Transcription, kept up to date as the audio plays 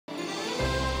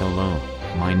Hello,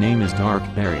 my name is Dark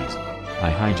Berries.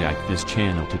 I hijacked this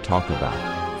channel to talk about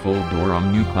Phy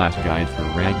Doram new class guide for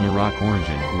Ragnarok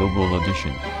Origin Global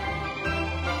Edition.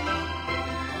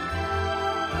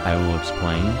 I will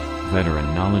explain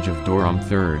veteran knowledge of Doram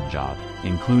 3rd job,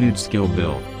 included skill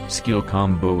build, skill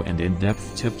combo and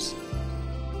in-depth tips.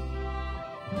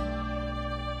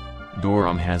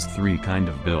 Doram has 3 kind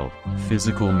of build: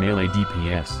 physical melee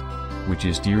DPS, which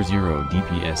is tier 0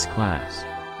 DPS class.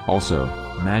 Also,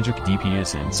 magic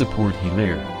DPS and support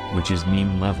healer, which is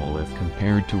meme level if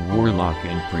compared to warlock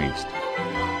and priest.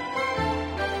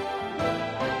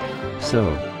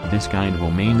 So, this guide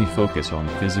will mainly focus on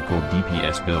physical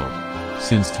DPS build,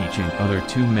 since teaching other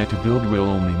 2 meta build will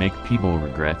only make people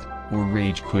regret, or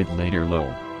rage quit later.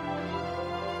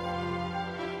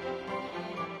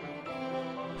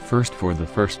 First, for the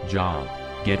first job,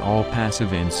 get all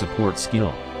passive and support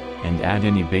skill, and add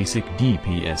any basic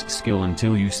DPS skill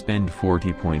until you spend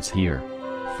 40 points here.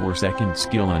 For second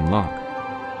skill unlock.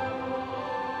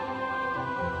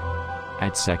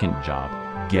 At second job,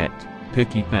 get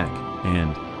Picky Peck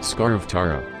and Scar of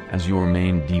Tara as your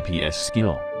main DPS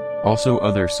skill. Also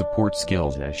other support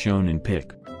skills as shown in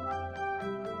pick.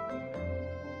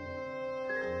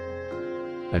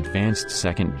 Advanced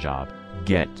second job,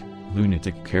 get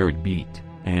Lunatic Carrot Beat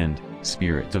and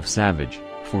Spirit of Savage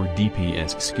for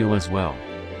DPS skill as well.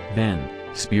 Then,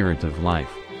 Spirit of Life,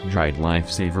 Dried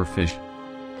Lifesaver Fish.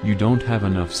 You don't have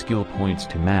enough skill points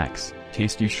to max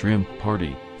Tasty Shrimp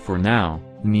Party for now,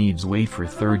 needs wait for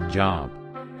third job.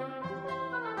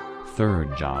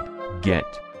 Third job, get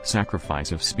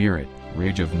Sacrifice of Spirit,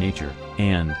 Rage of Nature,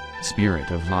 and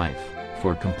Spirit of Life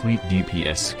for complete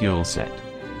DPS skill set.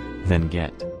 Then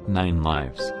get 9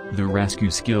 lives, the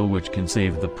rescue skill which can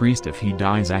save the priest if he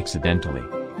dies accidentally.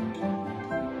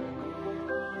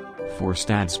 For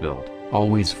stats build,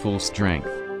 always full strength,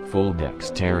 full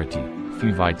dexterity,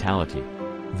 few vitality.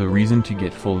 The reason to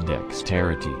get full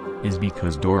dexterity is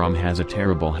because Doram has a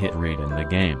terrible hit rate in the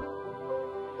game.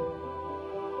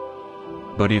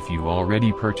 But if you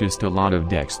already purchased a lot of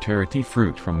dexterity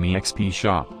fruit from EXP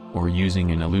shop, or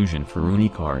using an illusion for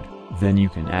Unicard, then you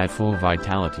can add full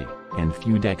vitality and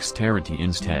few dexterity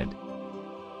instead.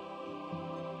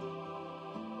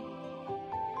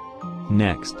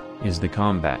 Next is the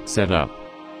combat setup.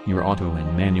 Your auto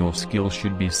and manual skills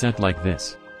should be set like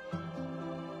this.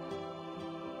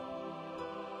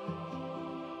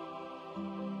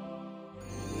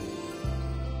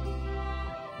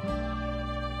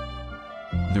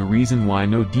 The reason why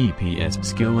no DPS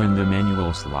skill in the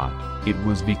manual slot, it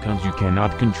was because you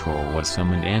cannot control what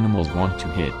summoned animals want to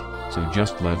hit, so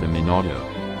just let them in auto.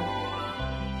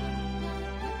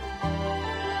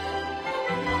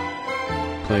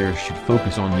 Players should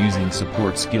focus on using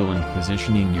support skill and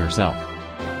positioning yourself.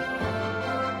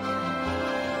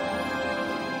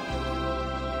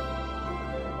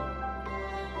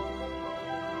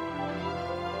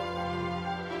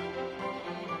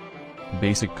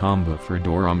 Basic combo for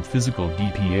Doram physical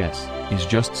DPS is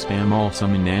just spam all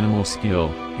summon animal skill,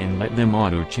 and let them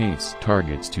auto chase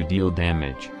targets to deal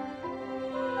damage.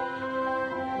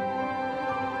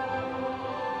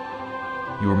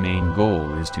 Your main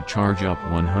goal is to charge up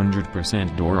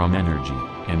 100% Doram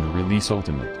energy, and release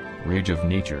ultimate, Rage of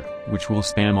Nature, which will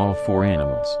spam all 4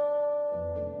 animals.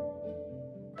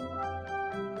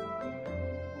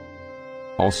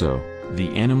 Also, the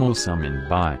animal summoned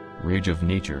by Rage of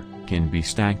Nature can be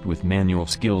stacked with manual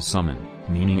skill summon,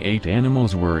 meaning 8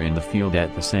 animals were in the field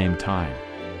at the same time.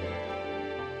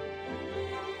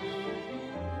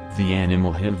 The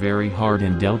animal hit very hard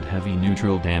and dealt heavy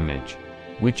neutral damage,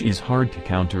 which is hard to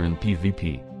counter in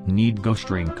PvP, need Ghost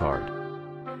Ring card.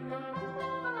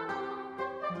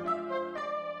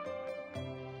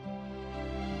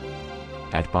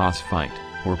 At boss fight,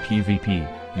 or PvP,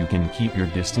 you can keep your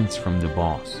distance from the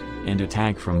boss, and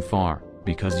attack from far,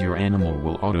 because your animal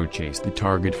will auto-chase the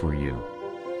target for you.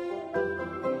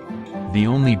 The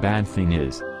only bad thing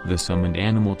is, the summoned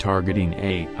animal targeting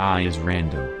AI is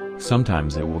random,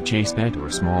 sometimes it will chase pet or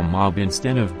small mob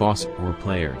instead of boss or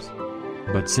players.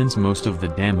 But since most of the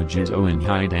damage is ON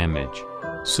high damage,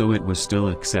 so it was still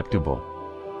acceptable.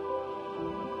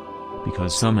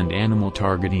 Because summoned animal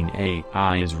targeting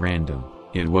AI is random,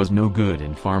 it was no good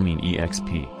in farming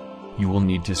EXP. You will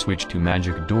need to switch to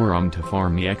Magic Doram to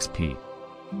farm EXP.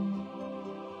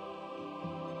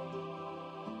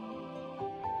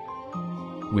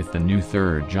 With the new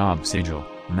 3rd job Sigil,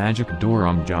 Magic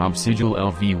Doram job Sigil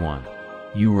LV1,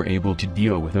 you were able to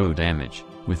deal with O damage,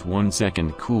 with 1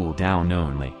 second cooldown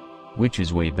only, which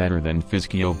is way better than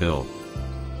Physio build.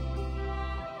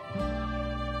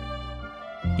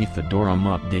 If the Doram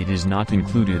update is not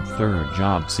included 3rd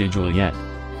job Sigil yet,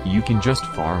 you can just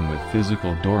farm with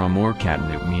physical Doram or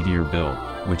Catnip Meteor build,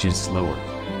 which is slower.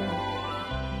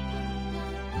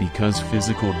 Because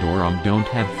physical Doram don't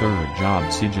have 3rd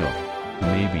job Sigil.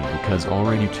 Maybe because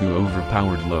already too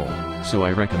overpowered low, so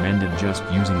I recommended just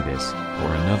using this,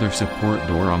 or another support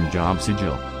Doram job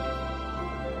Sigil.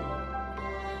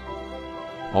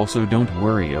 Also don't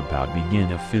worry about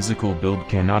begin a physical build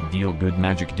cannot deal good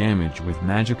magic damage with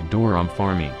magic Doram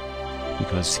farming.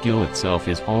 Because skill itself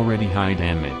is already high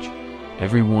damage.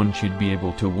 Everyone should be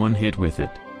able to one hit with it.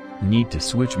 Need to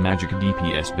switch magic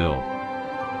DPS build.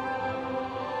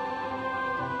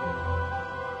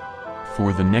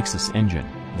 For the Nexus engine,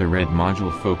 the red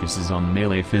module focuses on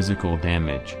melee physical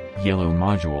damage, yellow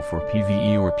module for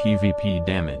PvE or PvP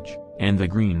damage, and the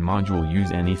green module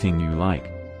use anything you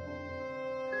like.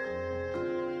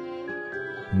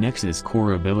 Nexus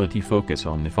core ability focus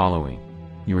on the following.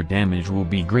 Your damage will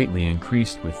be greatly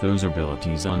increased with those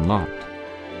abilities unlocked.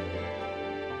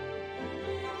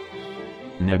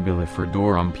 Nebula for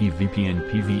Doram PvP and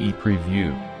PvE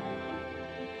preview.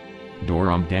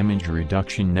 Doram damage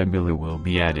reduction nebula will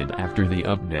be added after the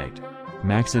update.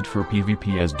 Max it for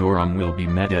PvP as Doram will be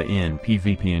meta in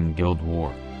PvP and Guild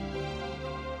War.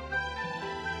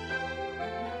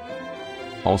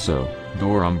 Also,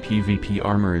 Doram PvP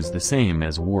armor is the same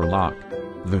as Warlock.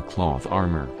 The cloth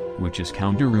armor, which is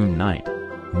counter Rune Knight,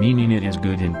 meaning it is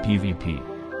good in PvP.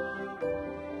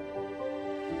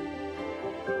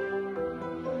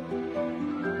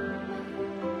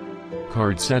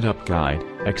 Card setup guide,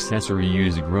 accessory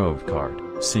use Grove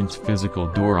card, since physical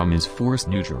Doram is force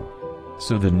neutral.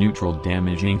 So the neutral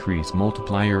damage increase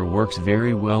multiplier works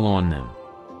very well on them.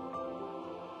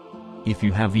 If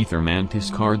you have Ether Mantis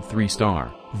card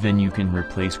 3-star, then you can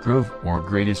replace Grove or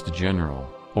Greatest General,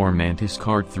 or Mantis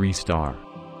card 3-star.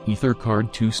 Ether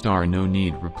card 2-star no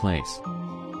need replace.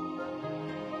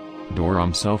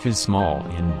 Doram self is small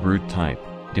and brute type,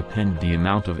 depend the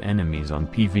amount of enemies on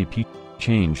PvP.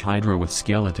 Change Hydra with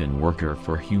Skeleton Worker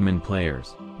for human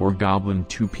players, or Goblin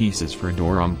 2 pieces for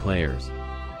Doram players.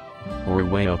 Or a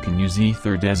whale can use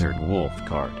Ether Desert Wolf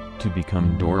card, to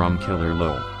become Doram Killer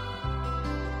Low.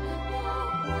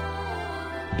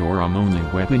 Doram only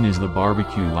weapon is the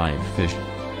Barbecue Live Fish.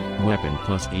 Weapon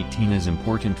plus 18 is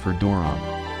important for Doram.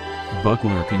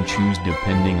 Buckler can choose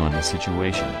depending on the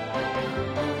situation.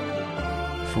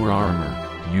 For armor,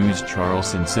 use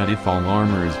Charleston set if all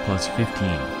armor is plus 15.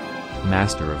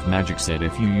 Master of Magic set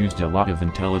if you used a lot of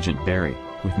Intelligent Berry,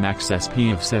 with max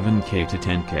SP of 7k to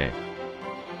 10k.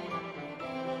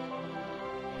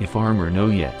 If armor no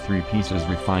yet 3 pieces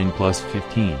refine plus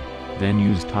 15, then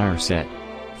use Tire set.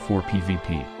 For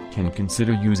PvP, can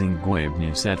consider using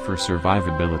Goebny set for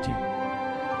survivability.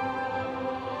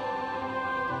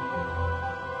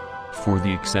 For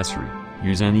the accessory,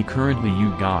 use any currently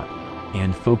you got.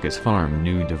 And focus farm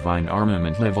new Divine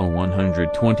Armament level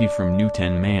 120 from new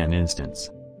 10-man instance.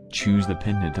 Choose the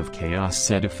Pendant of Chaos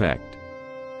set effect.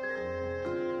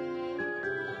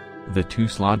 The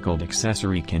 2-slot gold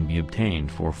accessory can be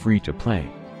obtained for free to play.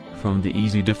 From the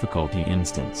easy difficulty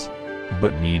instance.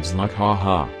 But needs luck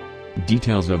haha.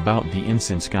 Details about the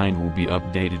instance guide will be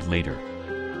updated later.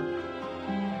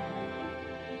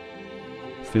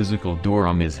 Physical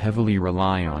Doram is heavily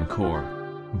rely on core.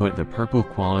 But the purple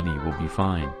quality will be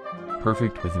fine.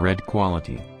 Perfect with red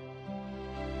quality.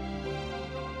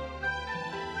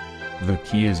 The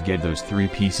key is get those 3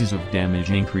 pieces of damage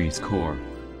increase core,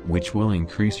 which will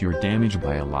increase your damage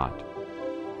by a lot.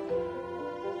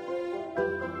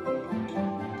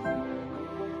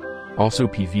 Also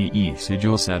PvE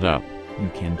Sigil setup,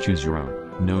 you can choose your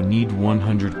own, no need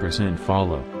 100%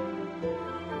 follow.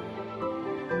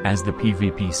 As the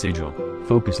PvP Sigil,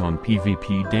 focus on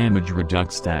PvP damage reduct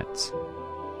stats.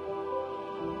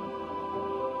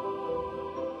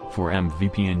 For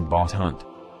MVP and boss hunt,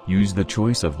 use the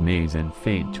choice of Maze and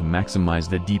Fade to maximize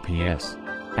the DPS,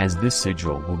 as this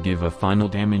Sigil will give a final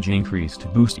damage increase to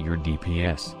boost your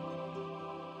DPS.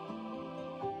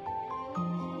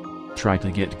 Try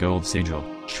to get Gold Sigil,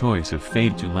 choice of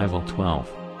Fade to level 12,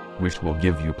 which will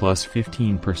give you plus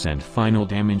 15% final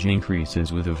damage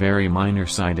increases with a very minor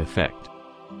side effect.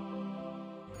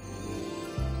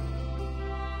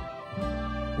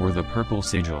 Or the Purple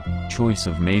Sigil, choice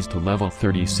of Maze to level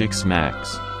 36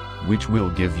 max, which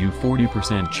will give you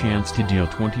 40% chance to deal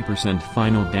 20%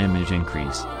 final damage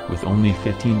increase, with only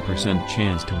 15%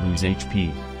 chance to lose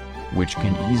HP, which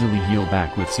can easily heal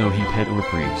back with Sohi Pet or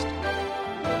Priest.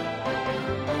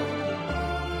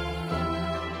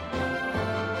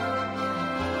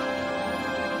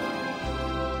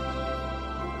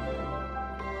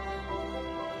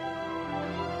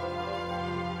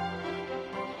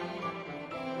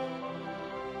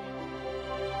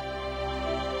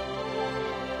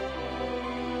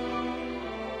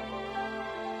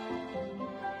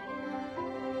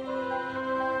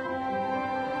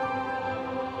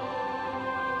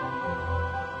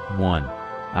 1.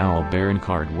 I'll Baron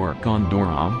card work on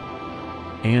Doram?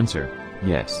 Answer,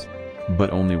 yes.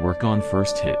 But only work on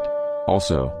first hit.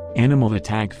 Also, animal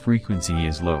attack frequency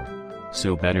is low.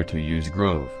 So better to use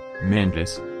Grove,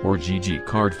 Mantis, or GG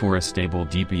card for a stable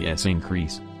DPS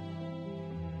increase.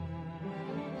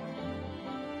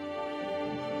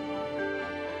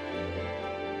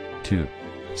 Two.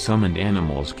 Summoned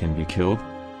animals can be killed?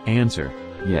 Answer,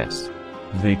 yes.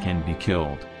 They can be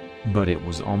killed. But it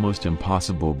was almost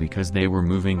impossible because they were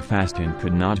moving fast and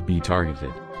could not be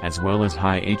targeted, as well as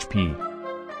high HP.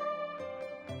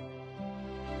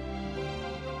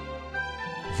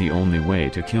 The only way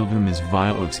to kill them is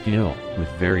via a skill, with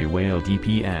very well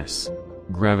DPS.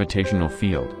 Gravitational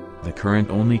Field, the current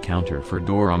only counter for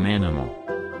Doram animal.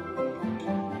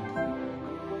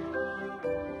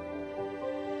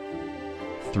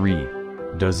 3.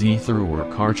 Does Ether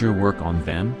Work Archer work on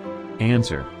them?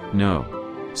 Answer,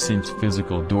 no. Since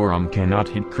physical Doram cannot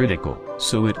hit critical,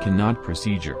 so it cannot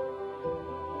procedure.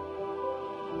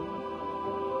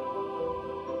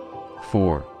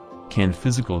 4. Can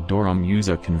physical Doram use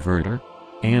a converter?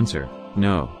 Answer,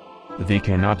 no. They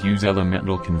cannot use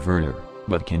elemental converter,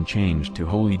 but can change to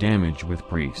holy damage with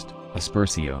priest,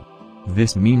 Aspersio.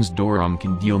 This means Doram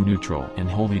can deal neutral and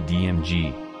holy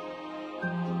DMG.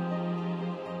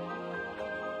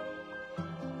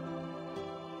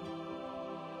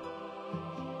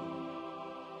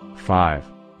 Five.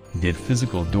 Did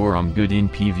physical Doram good in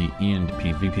PvE and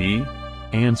PvP?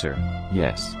 Answer,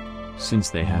 yes. Since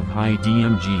they have high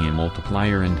DMG and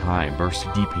multiplier and high burst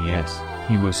DPS,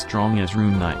 he was strong as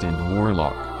Rune Knight and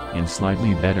Warlock, and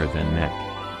slightly better than Mech.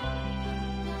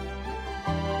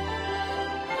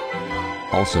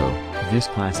 Also, this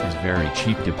class is very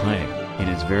cheap to play, it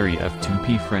is very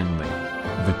F2P friendly.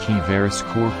 The key Verus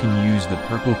core can use the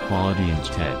purple quality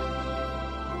instead.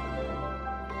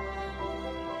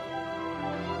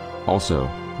 Also,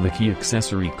 the key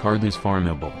accessory card is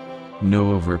farmable.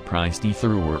 No overpriced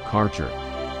Ether Work Archer.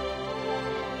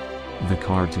 The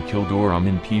card to kill Doram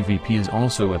in PvP is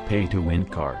also a pay-to-win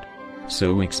card.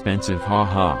 So expensive,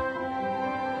 haha.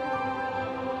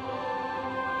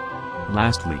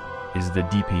 Lastly, is the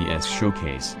DPS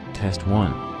Showcase, Test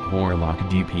 1, Warlock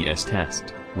DPS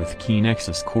Test, with Key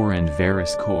Nexus Core and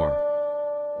Verus Core.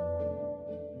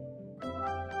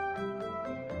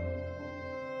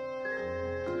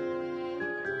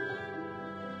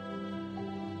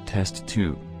 Test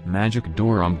 2, Magic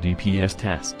Doram DPS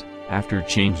Test, after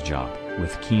change job,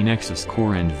 with Key Nexus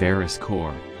Core and Verus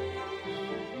Core.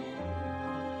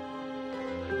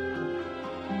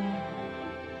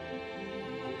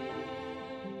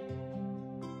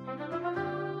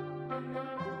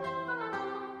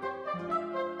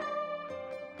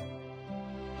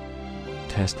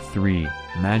 Test 3,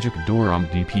 Magic Doram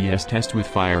DPS Test with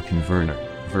Fire Converter,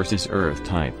 versus Earth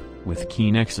type, with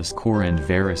Key Nexus Core and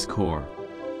Verus Core.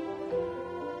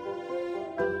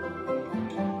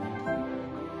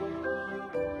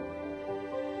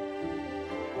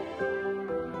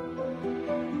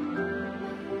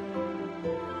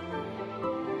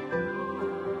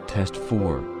 Test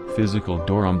 4, Physical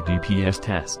Doram DPS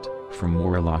Test, from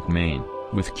Warlock main,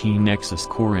 with Key Nexus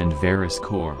Core and Verus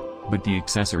Core, but the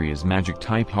accessory is Magic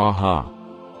type, haha.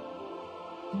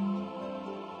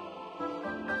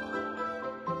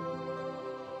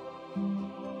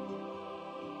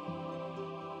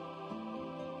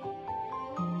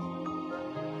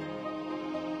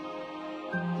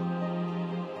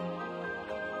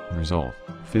 Result,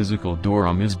 Physical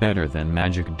Doram is better than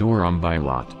Magic Doram by a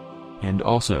lot. And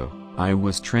also, I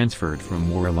was transferred from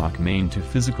Warlock main to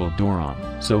Physical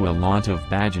Doram, so a lot of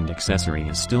badge and accessory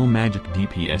is still Magic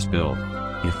DPS build.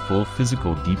 If full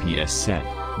Physical DPS set,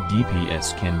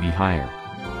 DPS can be higher.